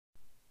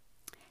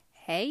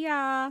Hey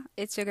y'all,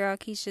 it's your girl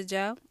Keisha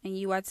Joe, and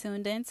you are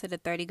tuned in to the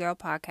 30 Girl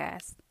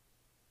Podcast.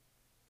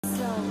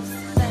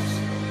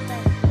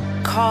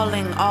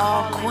 Calling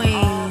all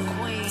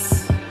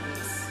queens.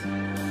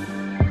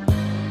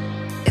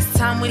 It's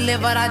time we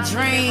live out our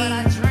dream.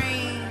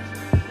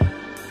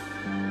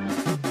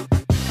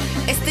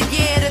 It's the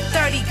year to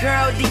 30,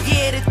 girl, the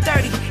year to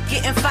 30.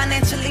 Getting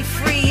financially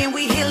free and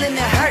we healing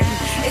and hurting.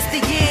 It's the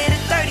year to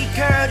 30,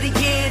 girl, the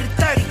year to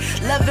 30.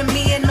 Loving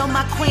me and all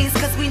my queens,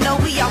 cause we know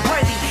we are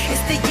worthy.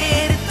 It's the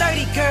year to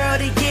 30, girl,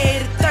 the year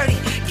to 30.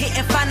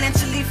 Getting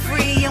financially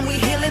free and we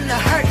healing and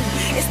hurting.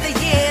 It's the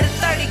year to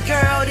 30,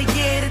 girl, the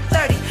year to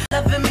 30.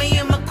 Loving me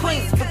and my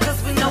queens,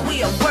 because we know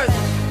we are worthy.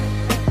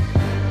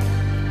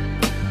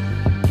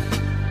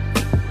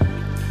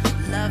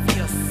 Love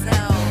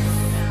yourself.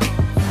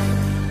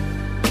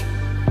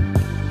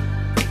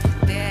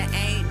 There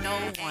ain't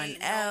no one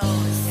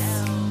else.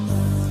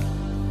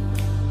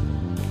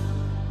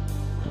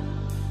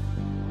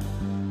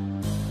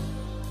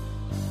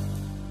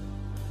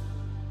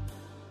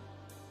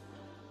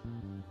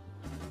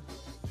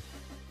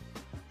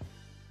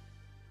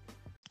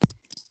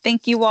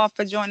 Thank you all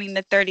for joining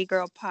the 30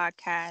 Girl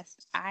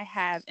Podcast. I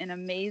have an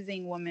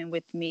amazing woman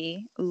with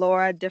me,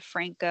 Laura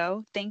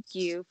DeFranco. Thank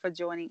you for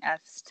joining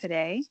us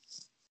today.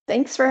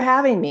 Thanks for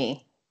having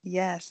me.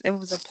 Yes, it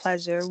was a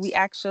pleasure. We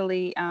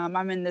actually,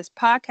 I'm in this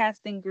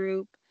podcasting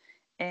group,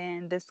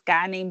 and this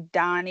guy named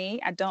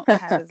Donnie, I don't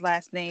have his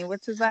last name.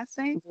 What's his last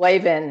name?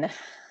 Wavin.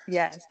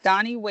 Yes,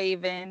 Donnie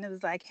Wavin. It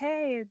was like,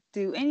 hey,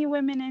 do any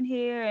women in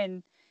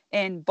here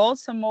in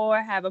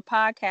Baltimore have a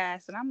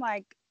podcast? And I'm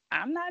like,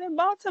 I'm not in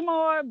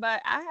Baltimore,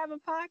 but I have a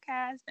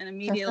podcast. And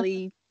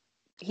immediately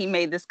he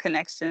made this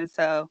connection.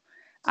 So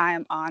I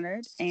am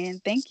honored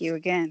and thank you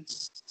again.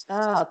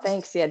 Oh,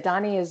 thanks. Yeah,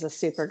 Donnie is a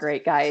super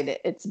great guy.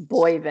 It's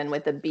Boyvin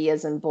with a B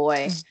as in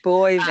boy.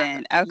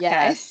 Boyvin. Okay.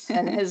 Yes,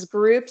 and his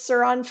groups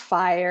are on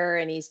fire,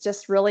 and he's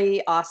just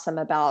really awesome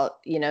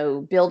about,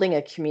 building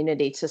a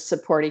community to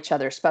support each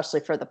other,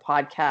 especially for the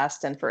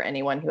podcast and for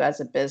anyone who has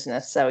a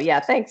business. So yeah,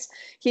 thanks.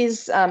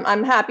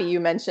 I'm happy you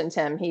mentioned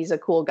him. He's a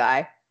cool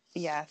guy.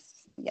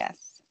 Yes,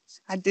 yes.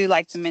 I do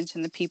like to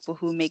mention the people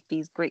who make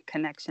these great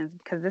connections,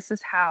 because this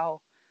is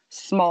how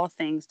small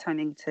things turn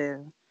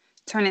into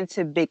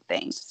big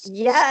things.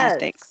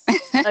 Yes.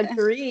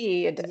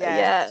 Agreed.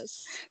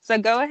 Yes. So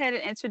go ahead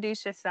and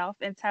introduce yourself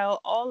and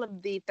tell all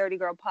of the 30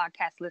 Girl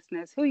Podcast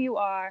listeners who you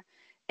are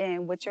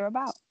and what you're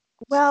about.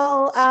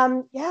 Well,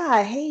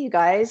 yeah. Hey, you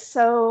guys.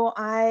 So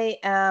I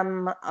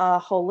am a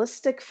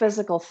holistic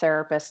physical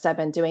therapist. I've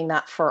been doing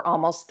that for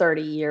almost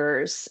 30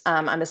 years.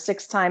 I'm a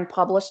six-time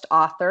published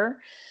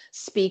author,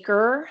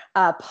 speaker,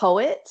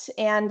 poet,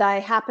 and I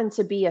happen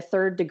to be a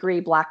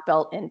third-degree black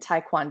belt in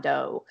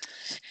Taekwondo.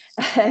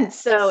 And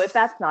so, if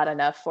that's not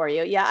enough for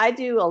you, yeah, I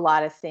do a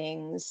lot of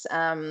things.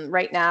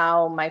 Right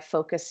now, my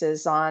focus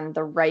is on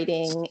the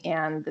writing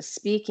and the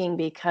speaking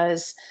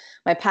because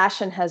my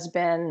passion has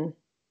been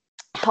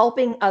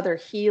helping other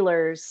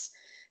healers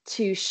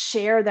to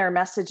share their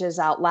messages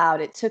out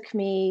loud. It took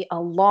me a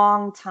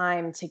long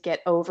time to get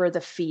over the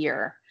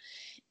fear.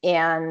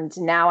 And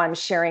now I'm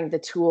sharing the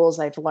tools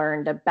I've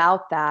learned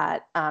about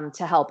that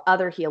to help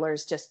other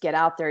healers just get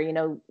out there.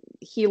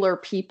 Healer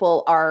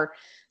people are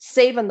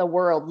saving the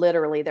world,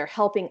 literally. They're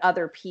helping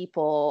other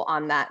people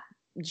on that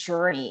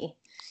journey.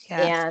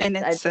 Yes, and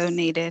it's so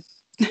needed.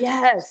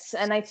 Yes.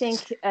 And I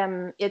think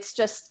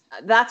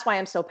that's why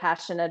I'm so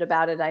passionate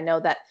about it. I know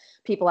that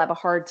people have a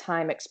hard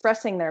time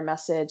expressing their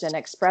message and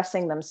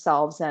expressing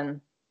themselves.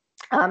 And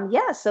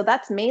so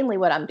that's mainly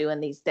what I'm doing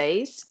these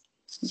days.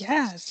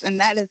 Yes, and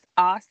that is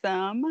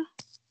awesome.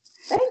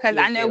 Because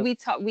I know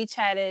we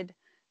chatted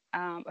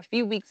a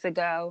few weeks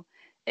ago,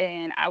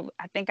 and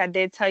I think I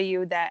did tell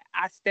you that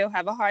I still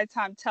have a hard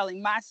time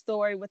telling my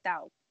story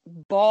without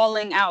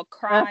bawling out,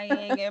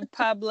 crying in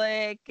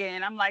public.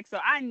 And I'm like, so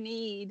I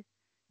need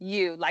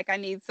you. Like, I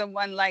need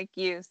someone like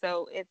you.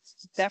 So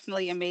it's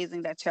definitely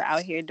amazing that you're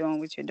out here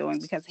doing what you're doing,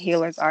 because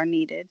healers are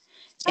needed.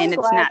 And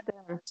it's not.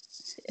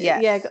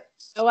 Yes. Yeah.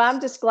 Oh, I'm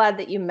just glad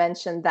that you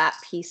mentioned that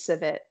piece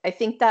of it. I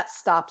think that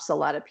stops a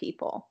lot of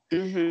people.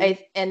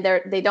 Mm-hmm. And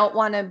they don't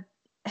want to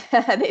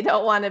they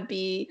don't want to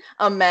be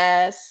a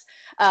mess.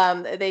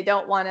 They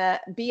don't want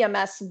to be a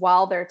mess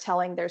while they're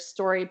telling their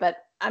story. But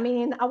I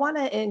mean, I want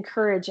to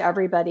encourage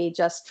everybody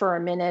just for a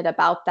minute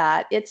about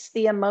that. It's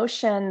the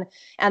emotion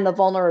and the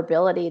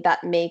vulnerability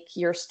that make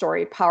your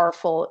story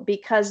powerful,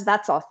 because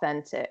that's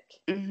authentic.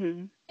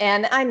 Mm-hmm.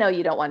 And I know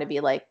you don't want to be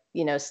like,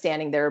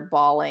 standing there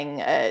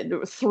bawling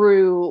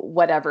through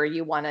whatever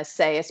you want to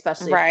say,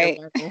 especially if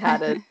you're learning how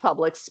to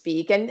public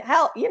speak. And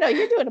hell, you're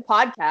doing a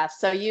podcast,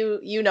 so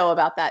you know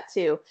about that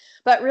too.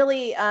 But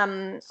really,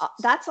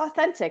 that's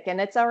authentic,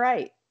 and it's all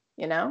right,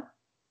 Yeah,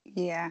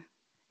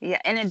 yeah,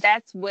 and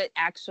that's what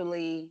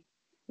actually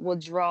will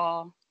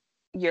draw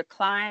your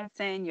clients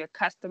in, your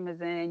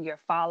customers in, your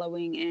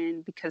following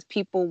in, because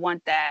people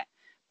want that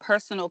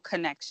personal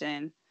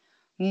connection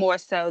more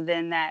so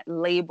than that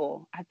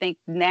label. I think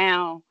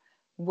now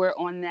we're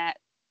on that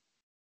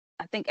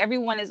I think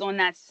everyone is on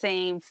that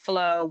same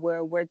flow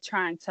where we're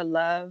trying to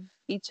love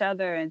each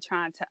other and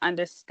trying to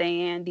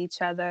understand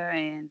each other.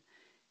 And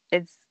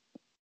it's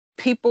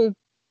people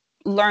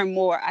learn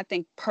more, I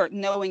think,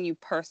 knowing you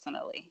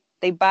personally.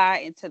 They buy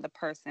into the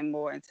person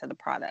more into the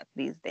product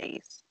these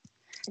days.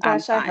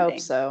 Gosh, I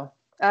hope so.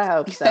 I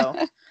hope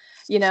so.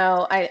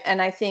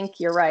 I think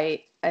you're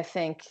right. I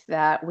think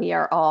that we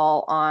are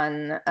all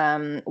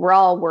we're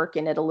all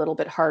working it a little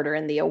bit harder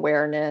in the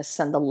awareness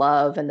and the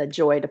love and the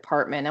joy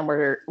department. And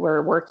we're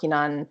working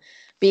on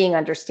being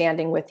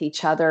understanding with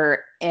each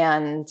other.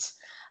 And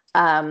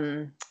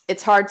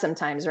it's hard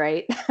sometimes,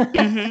 right?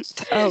 Mm-hmm.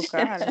 Oh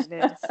God, it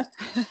is.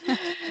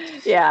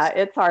 Yeah,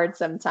 it's hard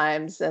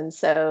sometimes. And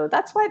so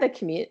that's why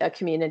a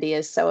community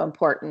is so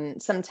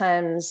important.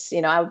 Sometimes,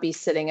 I would be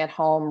sitting at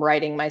home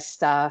writing my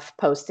stuff,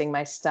 posting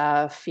my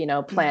stuff,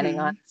 planning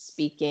on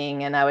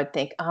speaking. And I would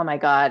think, oh my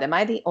God, am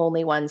I the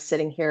only one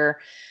sitting here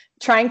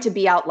trying to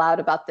be out loud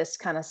about this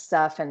kind of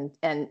stuff? And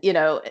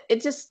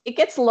it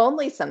gets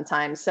lonely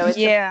sometimes. So it's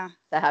important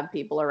to have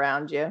people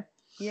around you.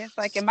 Yeah, it's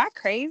like, am I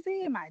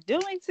crazy? Am I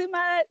doing too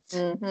much?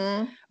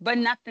 Mm-hmm. But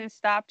nothing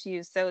stopped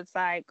you. So it's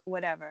like,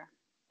 whatever.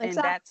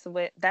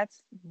 Exactly. And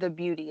that's the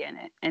beauty in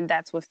it. And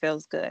that's what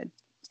feels good.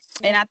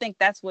 Yeah. And I think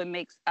that's what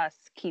makes us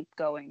keep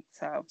going.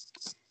 So,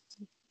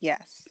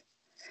 yes.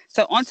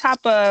 So on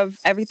top of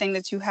everything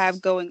that you have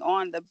going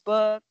on, the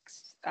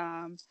books,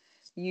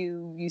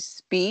 you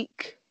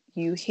speak,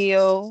 you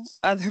heal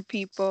other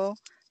people.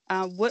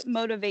 What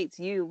motivates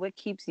you? What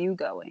keeps you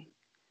going?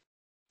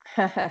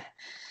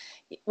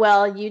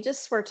 Well, you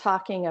just were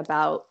talking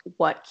about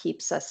what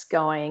keeps us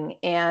going.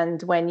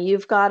 And when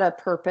you've got a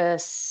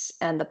purpose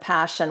and the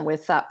passion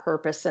with that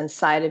purpose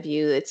inside of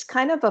you, it's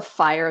kind of a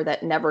fire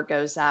that never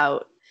goes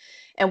out.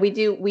 And we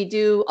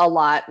do a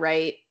lot,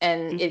 right?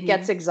 And it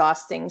gets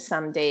exhausting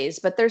some days,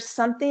 but there's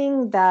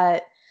something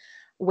that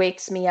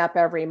wakes me up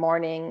every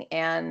morning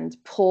and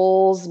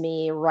pulls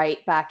me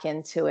right back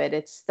into it.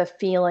 It's the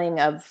feeling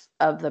of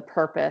the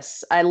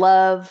purpose. I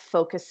love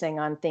focusing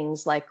on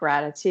things like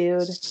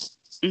gratitude.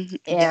 Mm-hmm.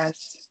 And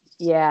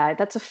yeah,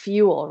 that's a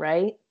fuel,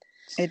 right?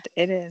 It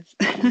is.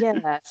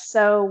 Yeah.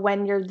 So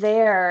when you're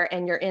there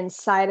and you're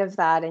inside of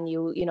that and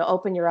you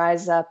open your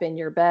eyes up in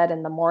your bed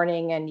in the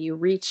morning and you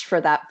reach for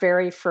that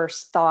very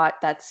first thought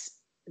that's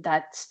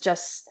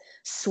just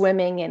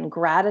swimming in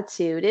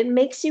gratitude, it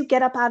makes you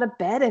get up out of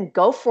bed and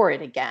go for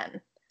it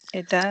again.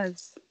 It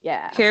does.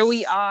 Yeah. Here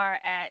we are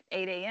at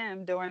 8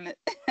 a.m. doing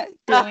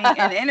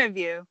an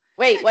interview.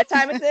 Wait, what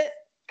time is it?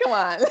 Come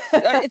on.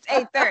 It's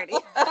 8:30.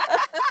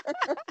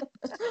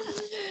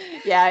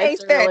 Yeah,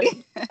 it's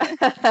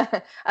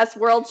 8:30. Us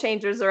world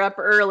changers are up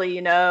early,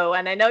 and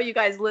I know you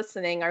guys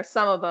listening are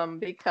some of them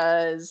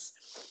because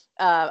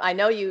I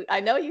know you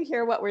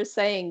hear what we're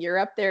saying. You're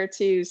up there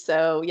too.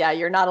 So yeah,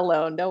 you're not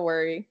alone. Don't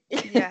worry.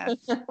 Yes.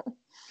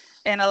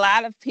 And a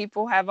lot of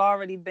people have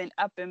already been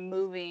up and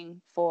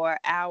moving for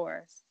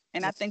hours.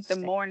 And I think your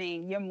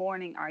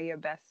morning are your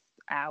best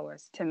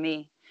hours to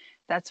me.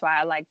 That's why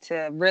I like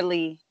to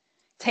really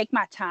take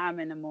my time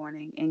in the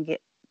morning and get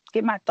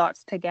my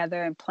thoughts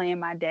together and plan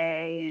my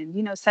day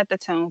and, set the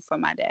tone for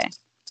my day.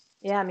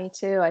 Yeah, me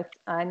too.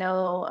 I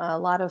know a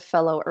lot of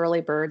fellow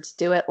early birds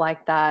do it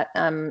like that.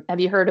 Have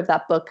you heard of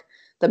that book,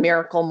 The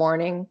Miracle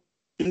Morning?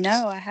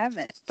 No, I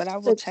haven't, but I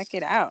will check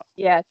it out.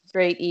 Yeah, it's a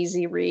great,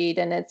 easy read.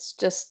 And it's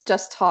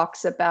just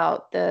talks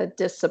about the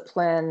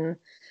discipline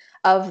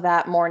of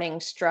that morning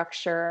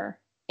structure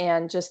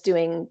and just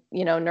doing,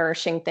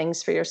 nourishing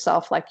things for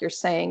yourself. Like you're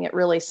saying, it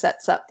really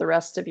sets up the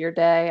rest of your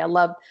day. I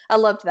loved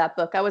that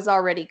book. I was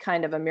already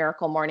kind of a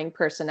miracle morning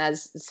person,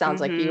 as it sounds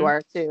like you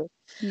are too.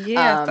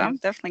 Yeah, so I'm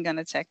definitely going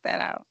to check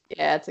that out.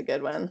 Yeah, it's a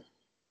good one.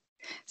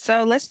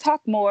 So let's talk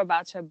more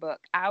about your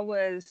book. I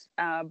was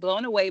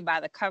blown away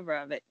by the cover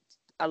of it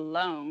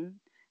alone.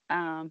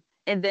 And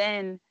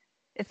then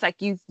it's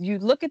like you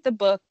look at the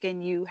book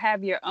and you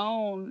have your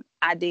own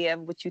idea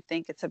of what you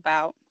think it's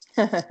about.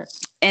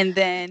 And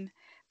then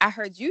I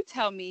heard you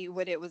tell me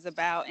what it was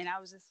about. And I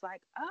was just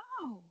like,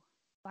 oh,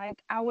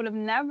 like I would have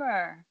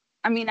never.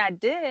 I mean, I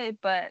did,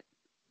 but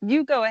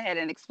you go ahead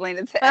and explain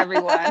it to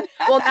everyone.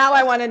 Well, now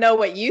I want to know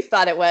what you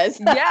thought it was.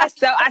 Yeah,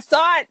 so I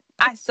saw it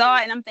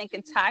and I'm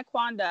thinking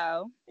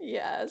Taekwondo.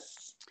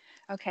 Yes.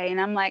 Okay,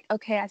 and I'm like,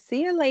 okay, I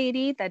see a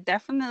lady that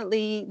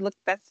definitely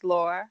that's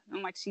Laura.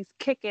 I'm like, she's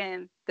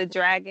kicking the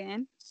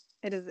dragon.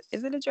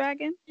 Is it a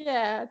dragon?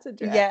 Yeah, it's a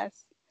dragon.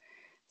 Yes.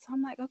 So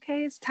I'm like,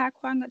 okay, it's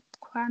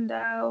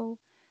Taekwondo.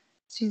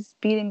 She's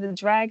beating the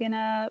dragon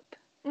up.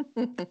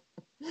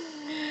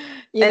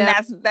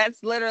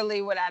 That's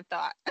literally what I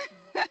thought.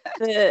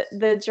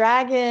 the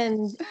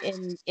dragon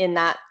in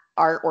that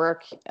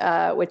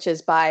artwork, which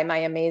is by my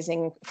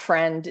amazing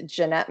friend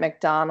Jeanette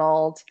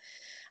McDonald,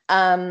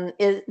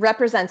 it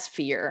represents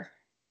fear.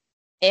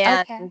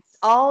 And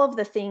all of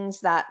the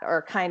things that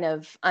are kind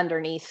of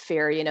underneath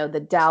fear, the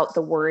doubt,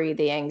 the worry,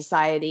 the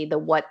anxiety, the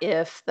what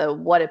if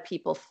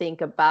people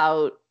think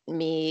about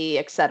me,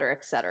 et cetera,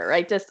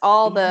 right? Just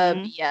all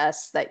the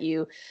BS that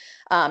you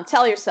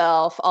tell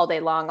yourself all day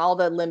long, all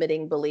the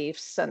limiting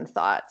beliefs and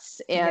thoughts.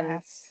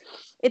 And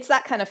it's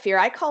that kind of fear.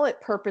 I call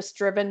it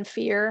purpose-driven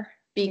fear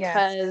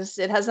because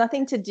it has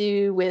nothing to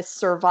do with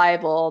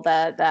survival,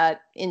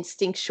 that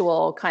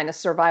instinctual kind of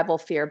survival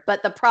fear.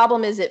 But the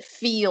problem is it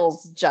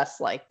feels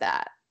just like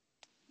that.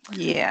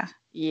 Yeah.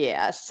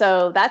 Yeah,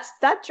 so that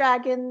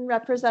dragon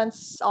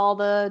represents all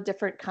the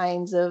different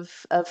kinds of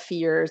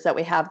fears that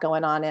we have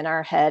going on in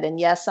our head. And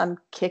yes, I'm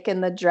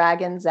kicking the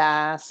dragon's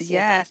ass.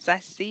 Yes, I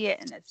see it.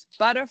 And there's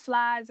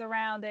butterflies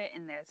around it,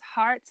 and there's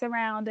hearts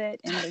around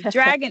it. And the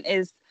dragon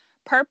is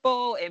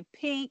purple and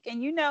pink.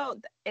 And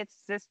it's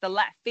just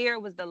fear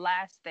was the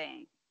last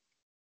thing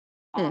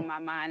on my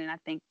mind. And I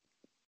think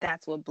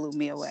that's what blew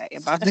me away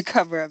about the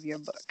cover of your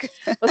book.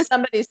 Well,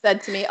 somebody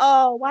said to me,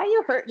 "Oh, why are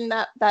you hurting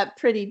that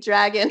pretty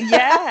dragon?"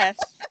 Yes.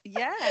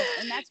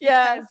 And that's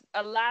because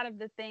a lot of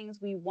the things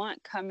we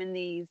want come in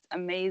these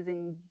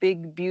amazing,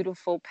 big,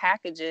 beautiful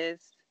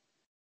packages.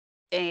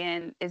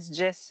 And it's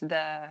just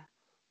the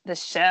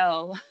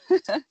shell.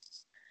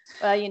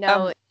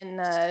 Well, in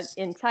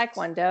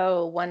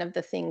Taekwondo, one of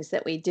the things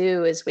that we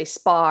do is we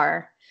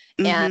spar.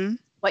 And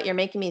what you're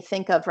making me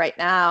think of right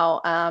now,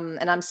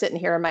 and I'm sitting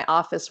here in my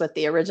office with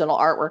the original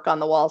artwork on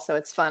the wall, so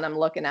it's fun. I'm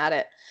looking at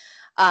it.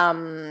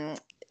 The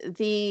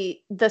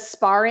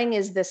sparring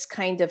is this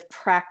kind of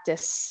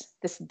practice,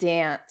 this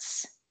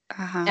dance.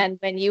 And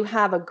when you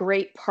have a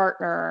great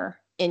partner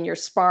in your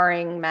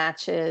sparring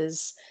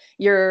matches,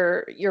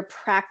 you're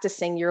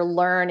practicing, you're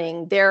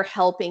learning, they're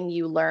helping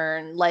you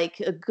learn. Like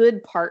a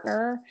good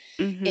partner,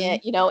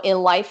 in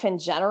life in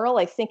general.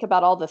 I think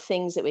about all the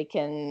things that we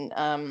can,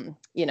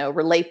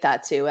 relate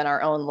that to in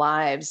our own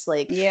lives.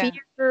 Like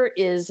fear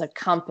is a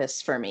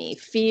compass for me.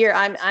 Fear,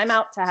 I'm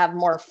out to have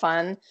more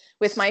fun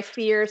with my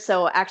fear.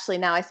 So actually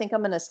now I think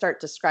I'm going to start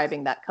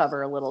describing that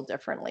cover a little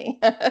differently.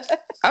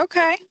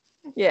 Okay.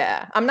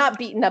 Yeah, I'm not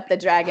beating up the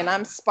dragon.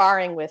 I'm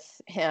sparring with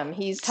him.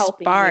 He's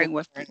helping sparring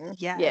with me.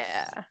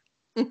 Yeah.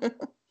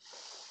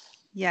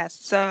 Yes.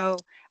 So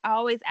I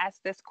always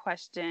ask this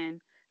question.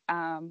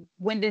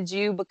 When did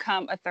you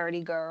become a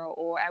 30 girl,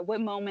 or at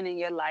what moment in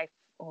your life,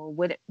 or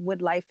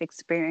what life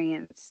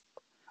experience,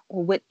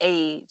 or what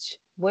age,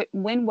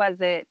 when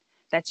was it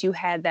that you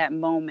had that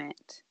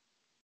moment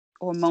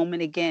or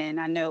moment again?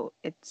 I know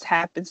it's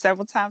happened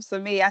several times for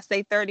me. I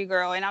say 30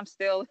 girl and I'm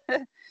still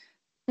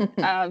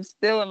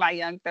still in my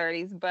young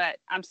 30s, but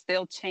I'm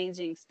still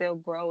changing, still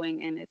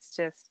growing. And it's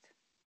just,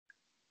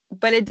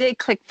 but it did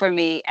click for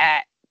me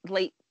at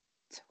late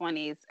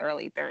 20s,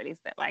 early 30s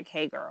that like,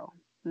 hey girl,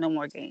 no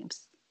more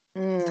games.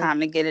 It's time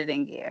to get it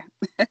in gear.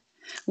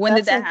 When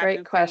did that happen? That's a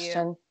great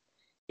question.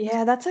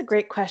 Yeah, that's a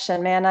great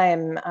question, man. I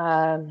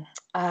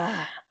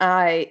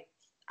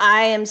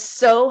am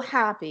so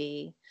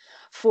happy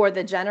for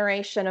the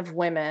generation of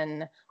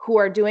women who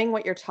are doing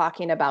what you're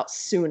talking about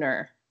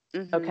sooner.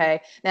 Okay.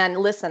 And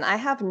listen, I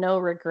have no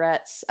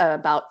regrets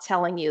about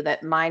telling you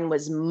that mine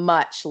was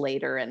much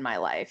later in my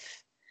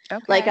life.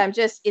 Okay. Like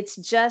it's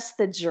just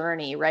the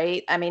journey,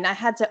 right? I mean, I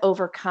had to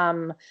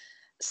overcome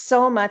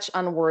so much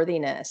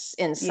unworthiness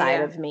inside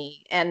of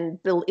me.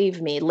 And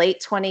believe me,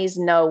 late 20s,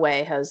 no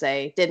way,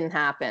 Jose, didn't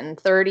happen.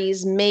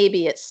 30s,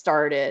 maybe it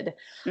started.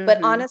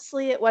 But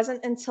honestly, it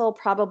wasn't until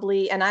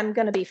probably, and I'm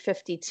going to be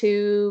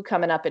 52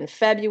 coming up in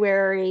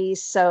February.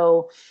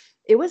 So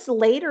it was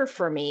later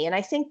for me. And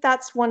I think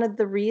that's one of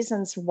the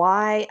reasons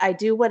why I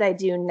do what I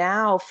do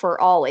now for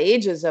all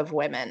ages of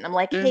women. I'm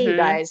like, hey,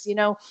 guys,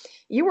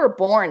 you were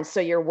born,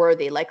 so you're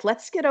worthy. Like,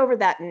 let's get over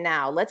that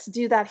now. Let's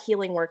do that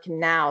healing work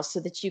now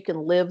so that you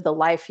can live the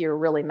life you're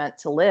really meant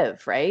to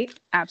live, right?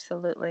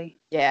 Absolutely.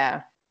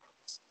 Yeah.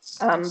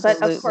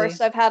 But of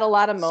course, I've had a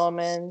lot of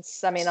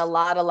moments. I mean, a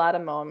lot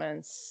of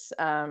moments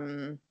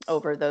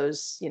over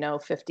those,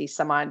 50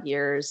 some odd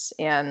years,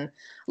 and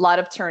a lot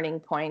of turning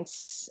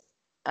points.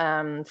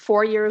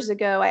 4 years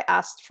ago, I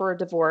asked for a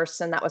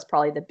divorce, and that was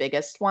probably the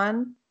biggest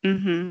one.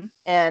 And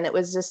it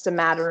was just a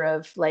matter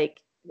of like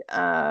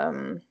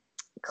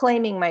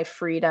claiming my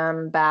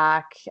freedom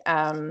back,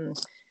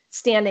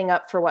 standing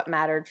up for what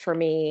mattered for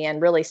me,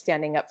 and really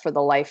standing up for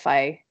the life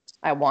I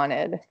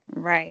wanted.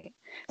 Right.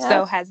 Yeah.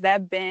 So has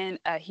that been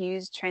a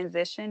huge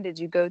transition? Did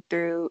you go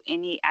through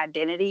any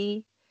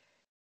identity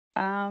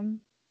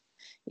identity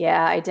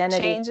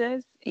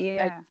changes?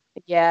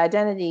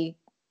 Identity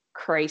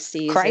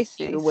crises, if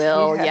you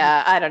will.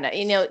 Yeah, I don't know.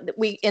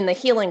 We in the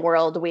healing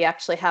world, we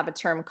actually have a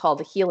term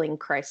called a healing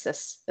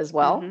crisis as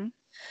well.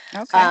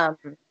 Okay.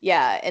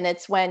 And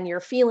it's when you're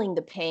feeling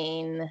the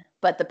pain,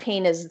 but the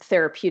pain is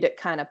therapeutic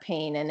kind of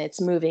pain, and it's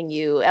moving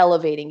you,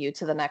 elevating you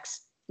to the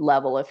next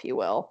level, if you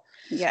will.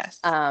 Yes.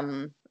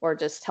 Or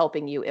just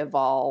helping you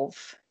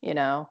evolve,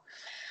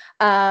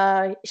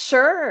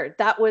 Sure,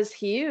 that was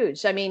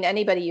huge. I mean,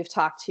 anybody you've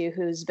talked to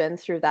who's been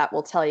through that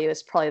will tell you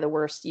it's probably the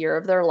worst year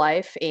of their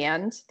life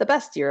and the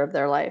best year of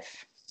their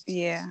life.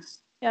 Yeah.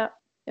 Yeah,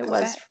 it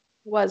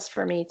was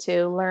for me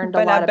too. Learned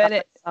a lot about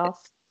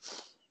myself.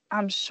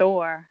 I'm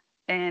sure.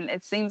 And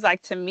it seems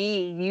like to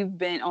me, you've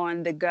been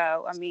on the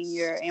go. I mean,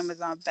 you're an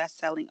Amazon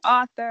best-selling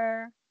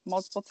author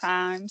multiple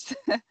times.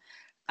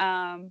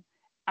 um,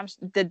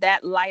 did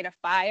that light a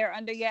fire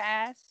under your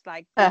ass?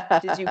 Like,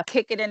 did you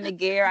kick it into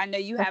gear? I know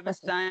you have a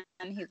son.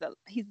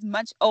 He's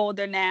much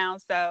older now.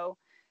 So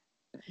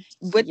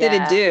what did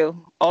it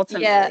do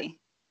ultimately? Yeah.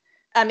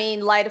 I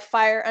mean, light a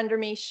fire under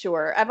me,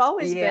 sure. I've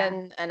always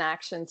been an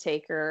action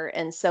taker,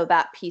 and so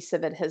that piece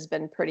of it has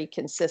been pretty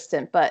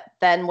consistent. But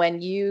then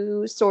when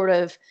you sort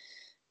of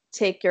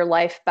take your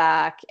life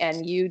back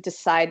and you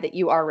decide that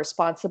you are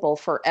responsible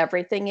for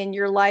everything in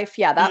your life,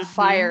 that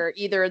fire,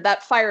 either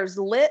that fire's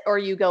lit or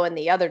you go in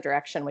the other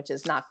direction, which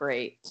is not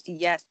great.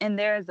 Yes, and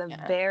there is a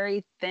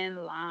very thin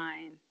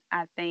line,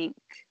 I think.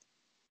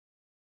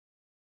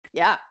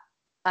 Yeah.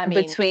 I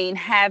mean, between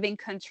having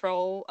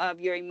control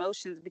of your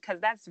emotions, because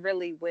that's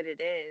really what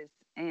it is,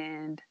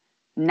 and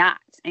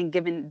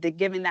giving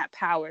that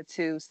power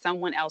to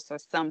someone else or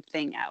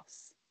something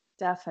else.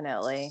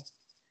 Definitely.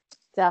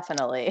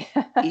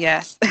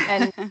 Yes.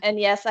 and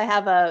yes, I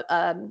have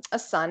a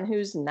son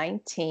who's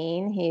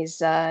 19.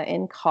 He's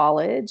in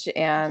college,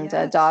 and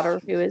a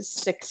daughter who is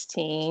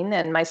 16.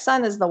 And my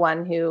son is the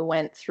one who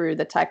went through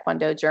the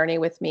Taekwondo journey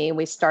with me.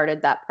 We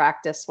started that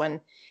practice when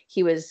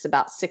he was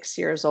about 6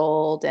 years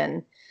old,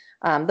 and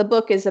the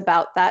book is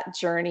about that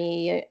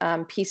journey,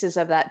 pieces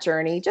of that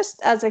journey, just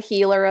as a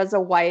healer, as a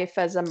wife,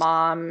 as a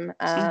mom,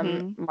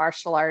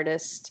 martial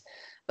artist.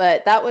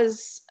 But that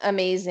was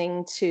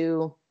amazing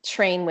to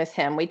train with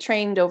him. We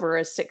trained over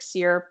a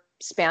 6-year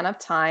span of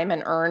time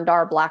and earned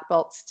our black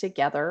belts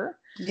together.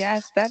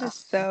 Yes, that is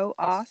so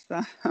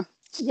awesome.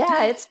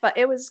 Yeah,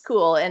 it was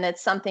cool, and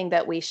it's something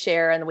that we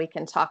share and we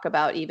can talk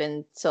about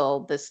even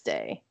till this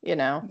day,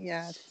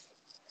 Yes.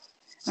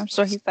 I'm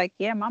sure he's like,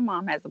 yeah, my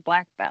mom has a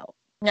black belt.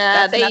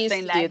 Yeah, they used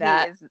to do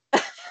that.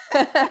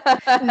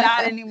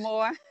 Not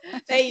anymore.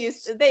 They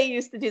used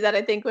to do that,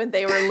 I think, when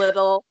they were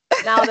little.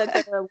 Now that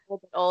they're a little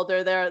bit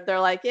older, they're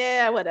like,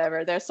 yeah,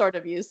 whatever. They're sort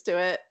of used to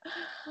it.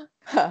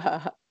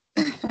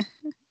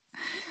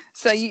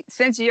 So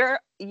since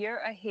you're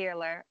a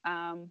healer,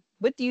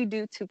 what do you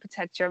do to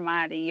protect your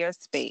mind and your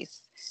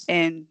space?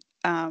 And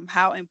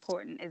how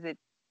important is it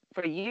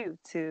for you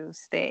to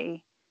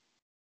stay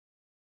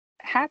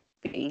happy,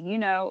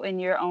 in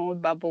your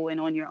own bubble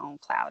and on your own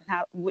cloud?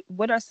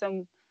 What are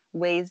some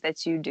ways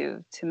that you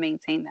do to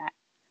maintain that?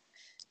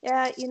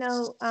 Yeah,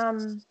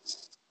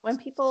 when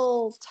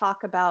people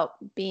talk about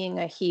being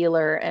a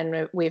healer,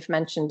 and we've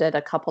mentioned it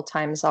a couple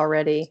times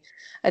already,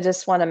 I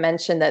just want to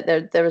mention that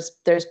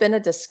there's been a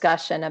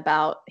discussion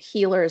about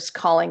healers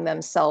calling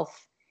themselves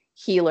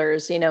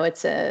healers.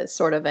 It's a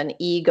sort of an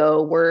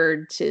ego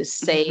word to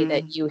say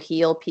that you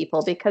heal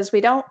people, because we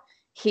don't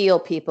heal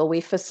people. We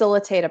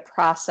facilitate a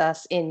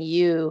process in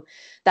you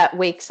that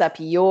wakes up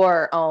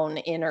your own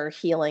inner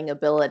healing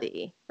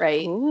ability,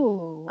 right?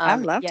 Ooh, I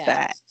love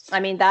that. I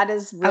mean, that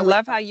is really... I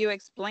love how you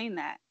explain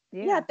that.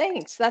 Yeah,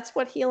 thanks. That's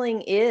what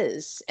healing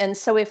is. And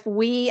so if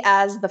we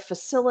as the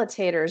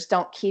facilitators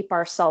don't keep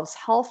ourselves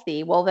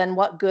healthy, well, then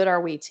what good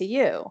are we to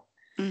you?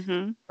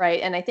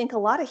 Right. And I think a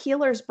lot of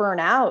healers burn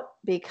out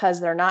because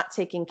they're not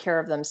taking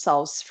care of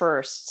themselves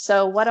first.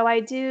 So what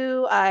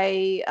do?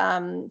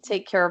 I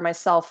take care of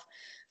myself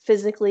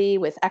physically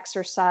with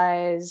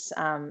exercise,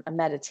 a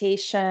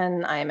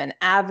meditation. I'm an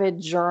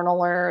avid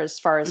journaler as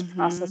far as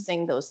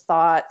processing those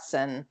thoughts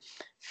and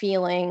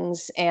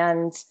feelings.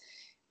 And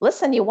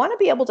listen, you want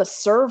to be able to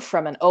serve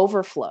from an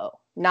overflow,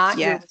 not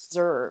your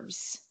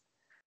reserves.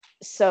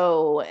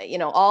 So,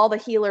 all the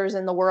healers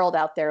in the world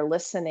out there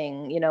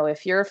listening,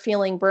 if you're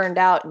feeling burned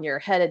out and you're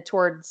headed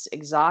towards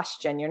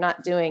exhaustion, you're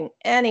not doing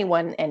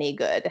anyone any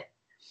good.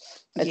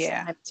 It's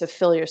time to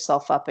fill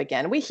yourself up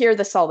again. We hear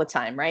this all the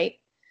time, right?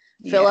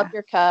 Fill up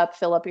your cup,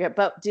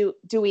 but do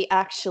we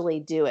actually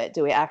do it?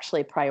 Do we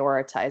actually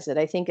prioritize it?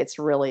 I think it's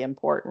really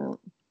important.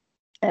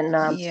 And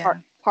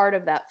part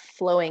of that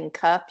flowing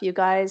cup, you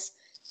guys,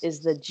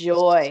 is the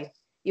joy.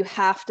 You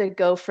have to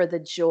go for the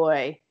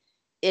joy.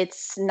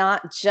 It's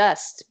not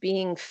just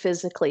being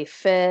physically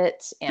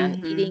fit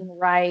and eating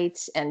right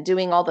and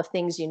doing all the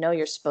things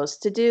you're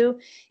supposed to do.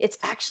 It's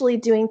actually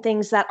doing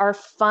things that are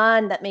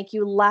fun, that make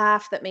you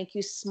laugh, that make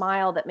you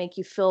smile, that make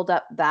you filled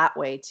up that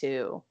way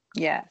too.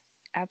 Yes,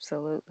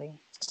 absolutely.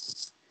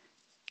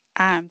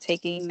 I'm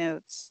taking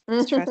notes.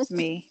 Trust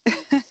me.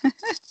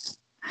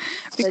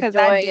 Because the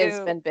joy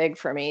has been big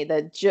for me.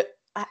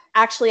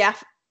 Actually,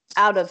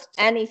 out of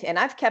anything,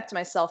 I've kept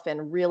myself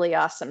in really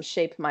awesome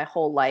shape my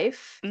whole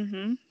life.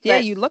 Yeah,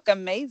 you look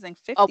amazing.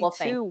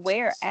 52,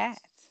 where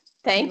at?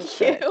 Thank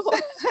you.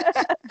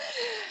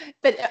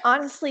 But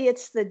honestly,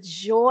 it's the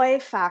joy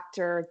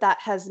factor that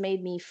has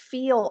made me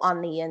feel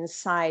on the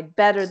inside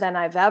better than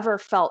I've ever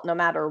felt, no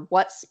matter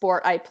what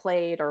sport I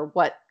played or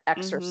what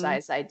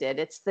exercise I did.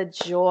 It's the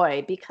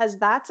joy, because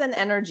that's an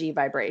energy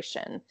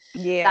vibration.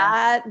 Yeah.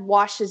 That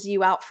washes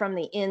you out from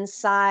the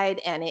inside,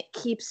 and it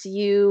keeps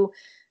you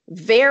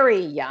very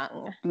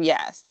young.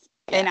 Yes.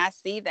 And I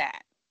see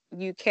that.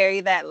 You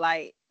carry that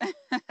light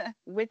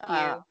with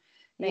you.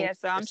 Yeah,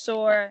 so I'm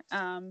sure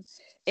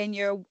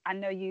I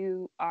know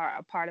you are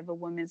a part of a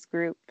women's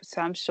group,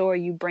 so I'm sure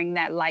you bring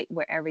that light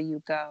wherever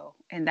you go.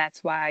 And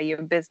that's why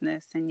your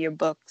business and your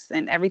books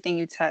and everything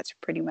you touch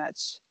pretty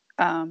much,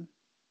 you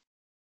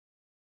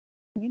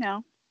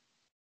know,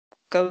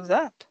 goes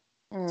up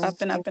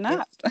and up and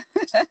up.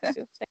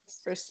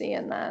 Thanks for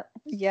seeing that.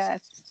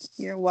 Yes,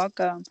 you're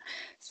welcome.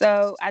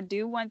 So I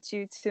do want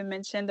you to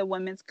mention the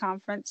women's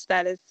conference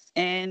that is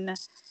in,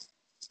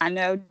 I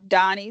know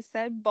Donnie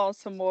said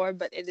Baltimore,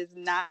 but it is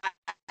not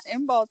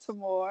in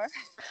Baltimore.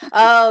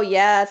 Oh,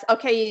 yes.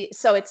 Okay,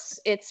 so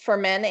it's for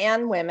men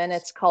and women.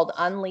 It's called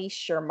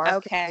Unleash Your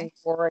Marketing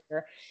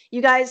Warrior.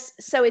 You guys,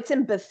 so it's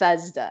in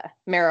Bethesda,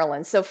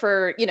 Maryland. So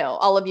for,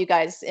 all of you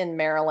guys in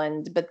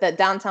Maryland, but the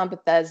downtown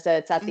Bethesda,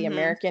 it's at the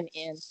American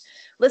Inn.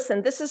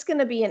 Listen, this is going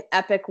to be an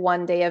epic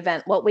one-day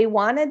event. What we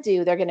want to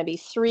do, there are going to be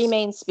 3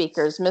 main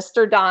speakers.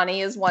 Mr.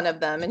 Donnie is one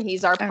of them, and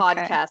he's our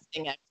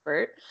podcasting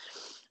expert.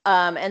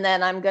 And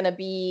then I'm going to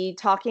be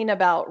talking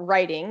about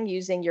writing,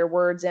 using your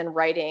words in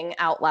writing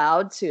out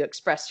loud to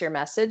express your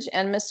message.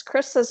 And Miss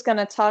Chris is going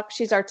to talk.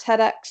 She's our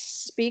TEDx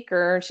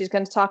speaker. She's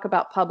going to talk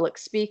about public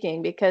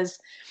speaking, because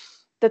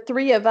the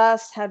 3 of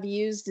us have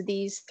used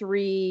these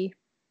 3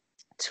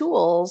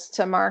 tools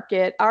to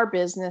market our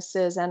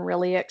businesses and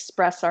really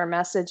express our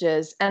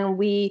messages. And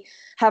we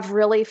have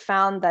really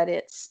found that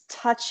it's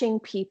touching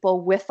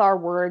people with our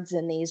words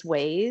in these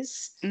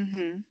ways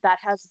that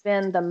has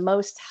been the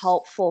most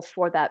helpful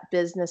for that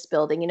business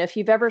building. If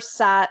you've ever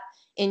sat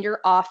in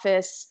your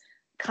office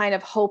kind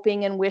of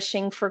hoping and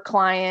wishing for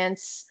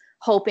clients,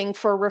 hoping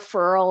for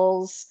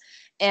referrals,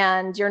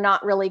 and you're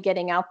not really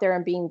getting out there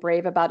and being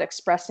brave about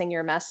expressing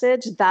your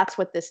message, that's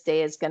what this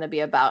day is going to be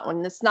about.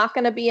 And it's not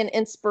going to be an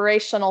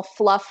inspirational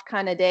fluff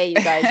kind of day, you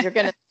guys. You're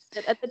going to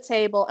sit at the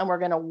table and we're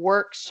going to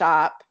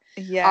workshop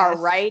our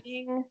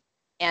writing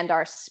and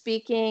our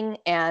speaking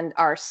and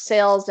our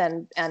sales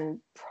and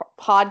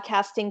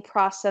podcasting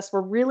process. We're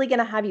really going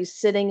to have you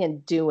sitting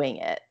and doing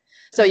it.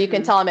 So you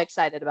can tell I'm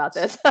excited about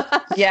this.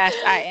 Yes,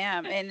 I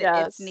am. And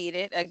it's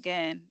needed.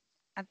 Again,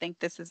 I think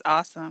this is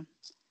awesome.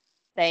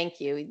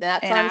 Thank you. And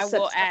I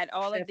will add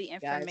all of the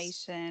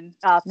information.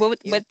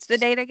 What's the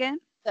date again?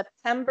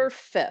 September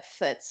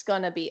 5th. It's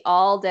going to be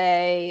all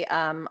day,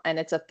 and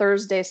it's a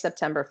Thursday,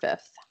 September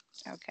 5th.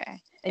 Okay.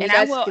 And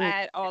I will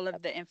add all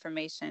of the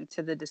information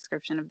to the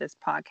description of this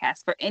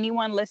podcast. For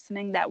anyone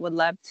listening that would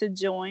love to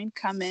join,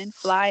 come in,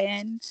 fly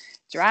in,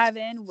 drive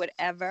in,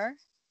 whatever.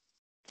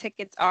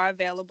 Tickets are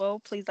available.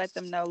 Please let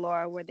them know,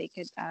 Laura, where they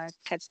could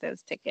catch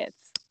those tickets.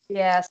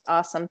 Yes,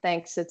 awesome.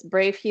 Thanks. It's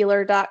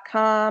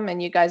bravehealer.com,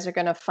 and you guys are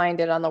going to find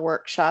it on the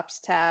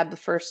workshops tab, the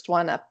first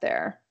one up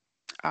there.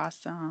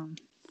 Awesome.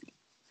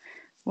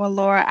 Well,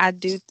 Laura, I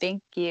do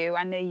thank you.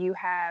 I know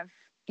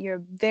you're a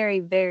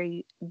very,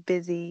 very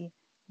busy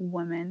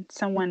woman,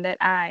 someone that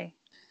I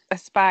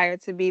aspire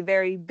to be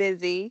very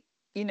busy,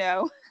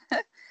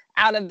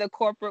 out of the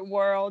corporate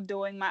world,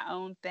 doing my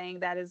own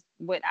thing. That is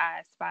what I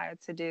aspire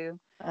to do.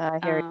 I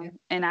hear you.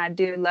 And I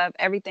do love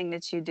everything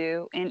that you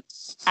do. And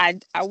I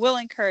will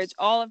encourage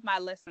all of my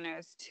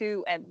listeners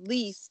to at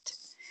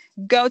least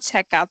go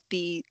check out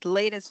the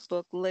latest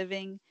book,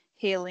 Living,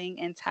 Healing,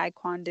 and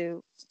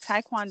Taekwondo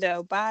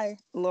by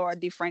Laura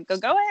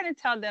DeFranco. Go ahead and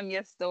tell them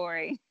your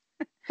story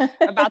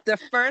about the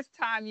first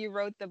time you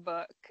wrote the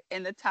book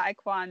in the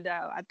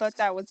Taekwondo. I thought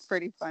that was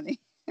pretty funny.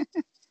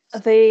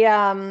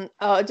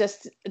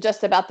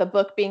 Just about the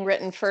book being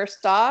written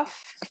first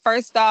off,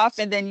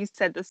 and then you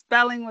said the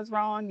spelling was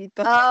wrong. You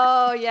thought,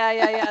 oh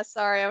yeah.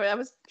 Sorry, I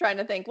was trying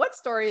to think, what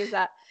story is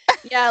that?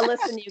 Yeah,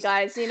 listen, you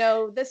guys,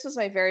 this was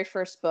my very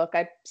first book.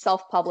 I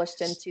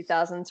self-published in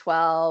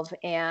 2012,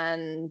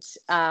 and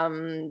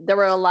there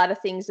were a lot of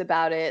things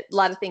about it, a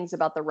lot of things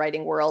about the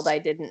writing world I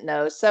didn't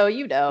know. So,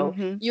 you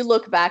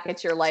look back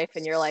at your life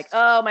and you're like,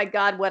 oh my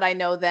God, what I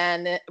know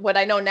then, what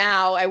I know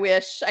now, I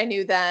wish I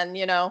knew then,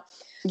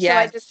 Yes. So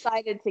I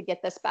decided to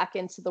get this back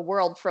into the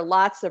world for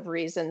lots of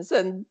reasons.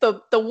 And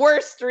the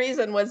worst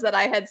reason was that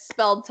I had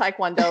spelled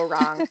Taekwondo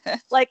wrong.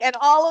 And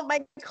all of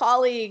my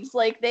colleagues,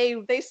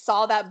 they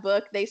saw that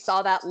book, they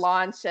saw that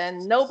launch,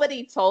 and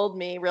nobody told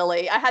me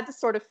really. I had to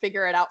sort of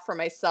figure it out for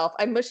myself.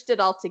 I mushed it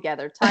all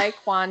together.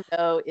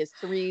 Taekwondo is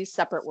 3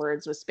 separate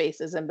words with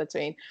spaces in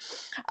between.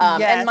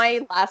 Yes. And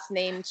my last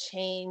name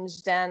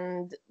changed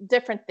and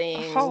different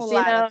things. A whole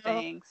lot of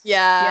things.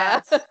 Yeah.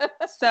 Yes.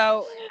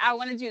 So I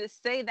wanted you to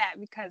say that,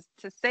 because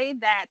to say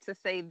that, to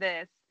say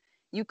this,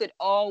 you could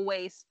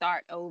always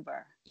start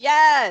over.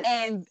 Yes.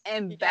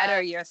 And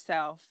better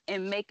yourself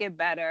and make it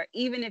better,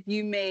 even if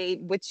you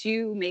made what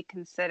you may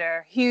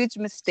consider huge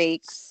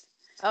mistakes.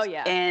 Oh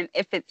yeah. And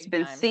if it's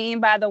been seen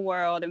by the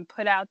world and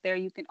put out there,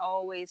 you can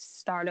always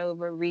start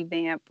over,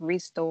 revamp,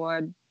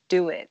 restore,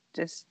 do it.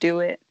 Just do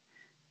it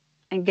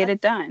and get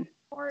it done.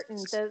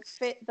 Important.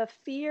 The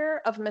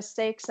fear of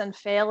mistakes and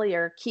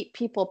failure keep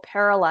people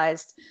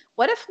paralyzed.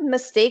 What if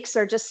mistakes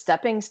are just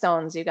stepping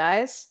stones, you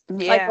guys?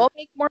 Yeah. We'll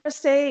make more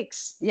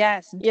mistakes.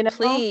 Yes.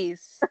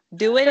 Please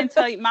do it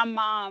until my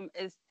mom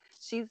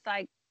she's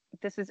like,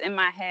 this is in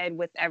my head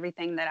with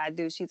everything that I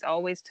do. She's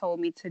always told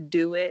me to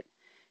do it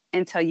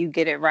until you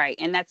get it right.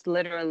 And that's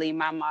literally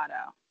my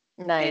motto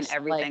in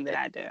everything that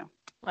I do.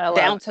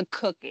 Down to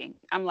cooking.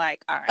 I'm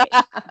like, all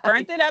right,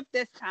 burnt it up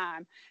this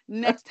time.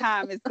 Next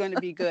time it's going to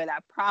be good. I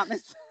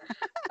promise.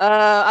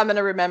 I'm going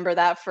to remember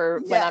that for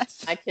when I'm in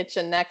my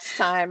kitchen next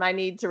time. I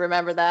need to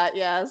remember that.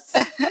 Yes.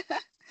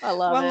 I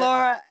love it. Well,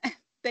 Laura,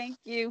 thank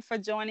you for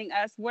joining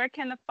us. Where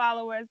can the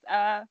followers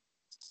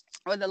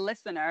or the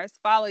listeners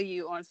follow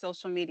you on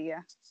social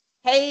media?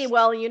 Hey,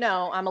 well,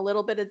 I'm a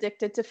little bit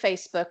addicted to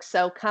Facebook,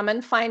 so come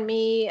and find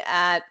me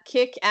at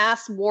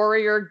Kick-Ass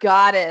Warrior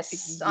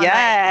Goddess on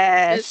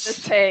my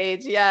business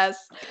page.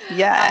 Yes.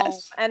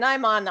 And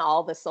I'm on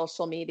all the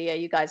social media.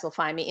 You guys will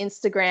find me.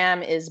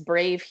 Instagram is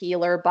Brave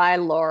Healer by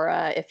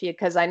Laura.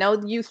 Because I know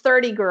you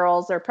 30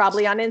 girls are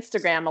probably on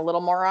Instagram a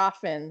little more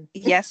often.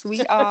 Yes,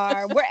 we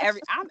are.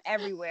 I'm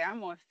everywhere.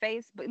 I'm on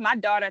Facebook. My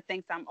daughter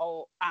thinks I'm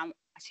old.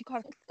 She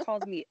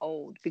calls me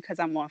old because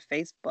I'm on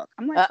Facebook.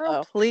 I'm like,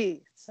 girl,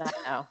 please. I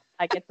know.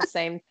 I get the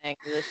same thing.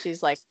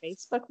 She's like,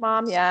 Facebook,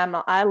 Mom?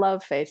 Yeah, I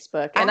love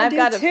Facebook. And I've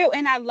got too.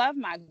 And I love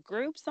my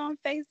groups on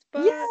Facebook.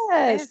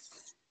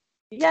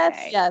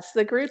 Yes.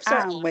 The groups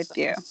are awesome. With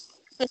you.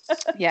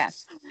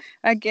 Yes.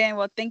 Again,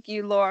 well, thank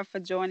you, Laura, for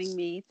joining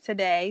me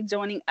today,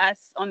 joining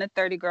us on the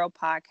 30 Girl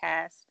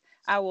podcast.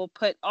 I will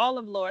put all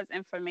of Laura's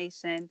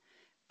information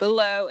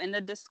below in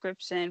the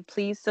description.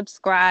 Please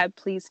subscribe.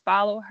 Please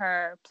follow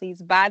her. Please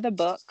buy the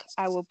book.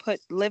 I will put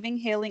Living,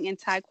 Healing, and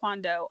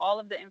Taekwondo, all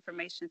of the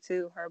information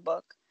to her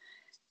book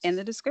in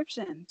the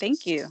description.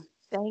 Thank you.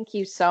 Thank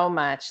you so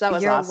much. That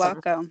was awesome. You're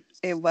welcome.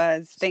 It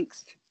was.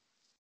 Thanks.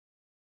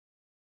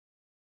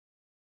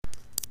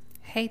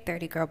 Hey,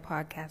 30 Girl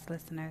podcast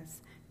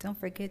listeners. Don't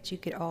forget you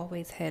could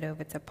always head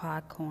over to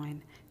Podcoin,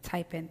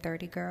 type in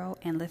 30 Girl,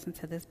 and listen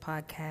to this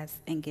podcast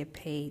and get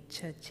paid.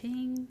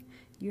 Cha-ching.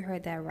 You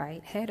heard that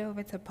right. Head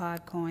over to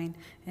Podcoin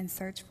and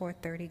search for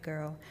 30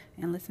 Girl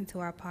and listen to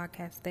our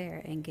podcast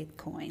there and get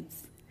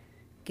coins.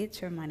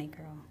 Get your money,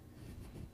 girl.